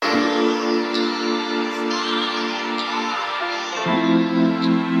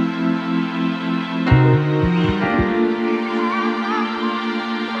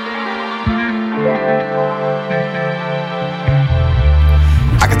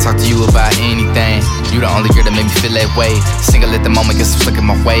you about anything. You the only girl that made me feel that way. Single at the moment, guess I'm stuck in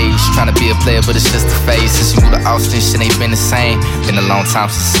my ways. Tryna be a player, but it's just a phase. Since you moved to Austin, shit ain't been the same. Been a long time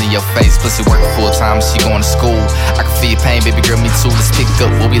since I see your face. Pussy working full time, she going to school. I can feel your pain, baby girl, me too. Let's pick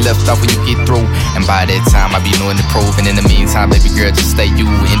up where we left off when you get through. And by that time, I be new and improving. In the meantime, baby girl, just stay you.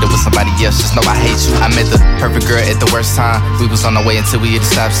 End up with somebody else, just know I hate you. I met the perfect girl at the worst time. We was on our way until we hit the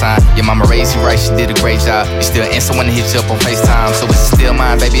stop sign. Your mama raised you right, she did a great job. You still answer when I hit you up on FaceTime. So it's still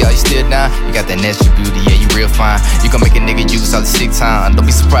mine, baby, are you still down? You got that natural beauty, yeah, you real fine. You gon' make a nigga use all the sick time. Don't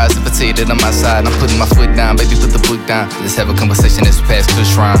be surprised if I tell you that I'm outside. I'm putting my foot down, baby, put the book down. Let's have a conversation that's past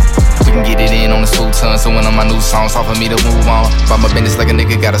Kush rhyme. We can get it in on the smooth tongue. So one of my new songs hard for me to move on. About my business like a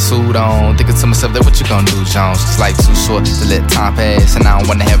nigga got a suit on. Thinking to myself that what you gon' do, Jones? Cause life too short to let time pass. And I don't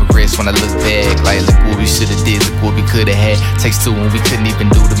wanna have regrets when I look back. Like look what we should've did, look what we could've had. Takes two when we couldn't even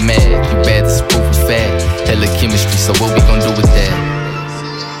do the math. You bad, this is proof of fact. Hella chemistry, so what we gon' do with that?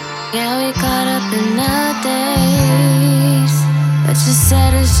 Yeah, we caught up in our days, but you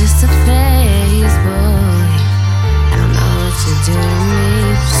said it's just a phase, boy. I don't know what you do to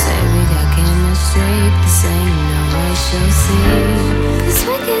me. You say we got chemistry, this ain't no way she'll see. Cause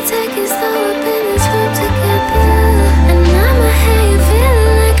we can take it slow up in this room together. And I'ma have you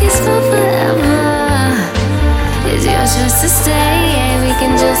feeling like it's for forever. It's your choice to stay, yeah, we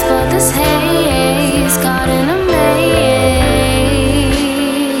can just both this haze. Caught in a maze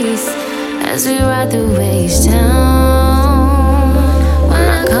as we ride through H-Town. When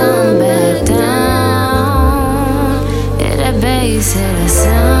I come back down, yeah, that bass hit a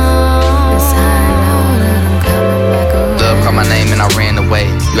sound. That's how I know that I'm coming back around. Love called my name and I ran away.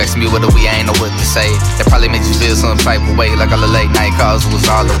 You asked me what are we, I ain't know what to say. That probably made you feel some type of way. Like all the late night calls was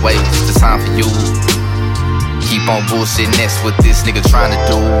all the way. It's the time for you. Keep on bullshitting, that's what this nigga trying to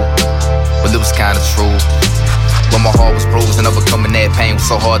do. Well, it was kinda true. When my heart was bruised and overcoming that pain was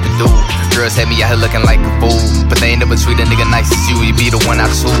so hard to do. Girls had me out here looking like a fool, but they ain't never treat a nigga nice as you. You be the one I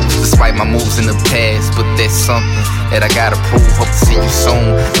choose, despite my moves in the past. But that's something that I gotta prove. Hope to see you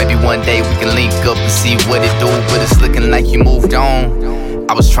soon. Maybe one day we can link up and see what it do. But it's looking like you moved on.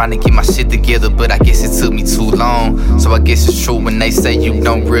 I was trying to get my shit together, but I guess it took me too long. So I guess it's true when they say you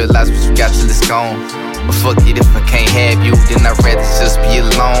don't realize what you got till it's gone. But fuck it, if I can't have you, then I'd rather just be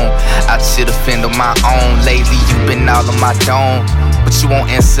alone. I should offend on my own. Lately you been all on my dome, but you won't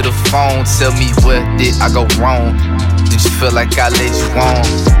answer the phone. Tell me where did I go wrong? Did you feel like I led you on?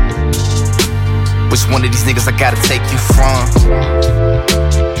 Which one of these niggas I gotta take you from?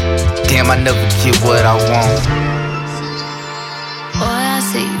 Damn, I never get what I want. Boy, I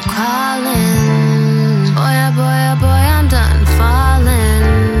see you calling. Boy, I'm done falling.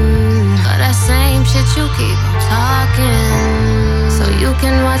 But that same shit you keep on talking, so you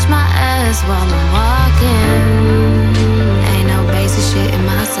can watch my ass while I'm walking.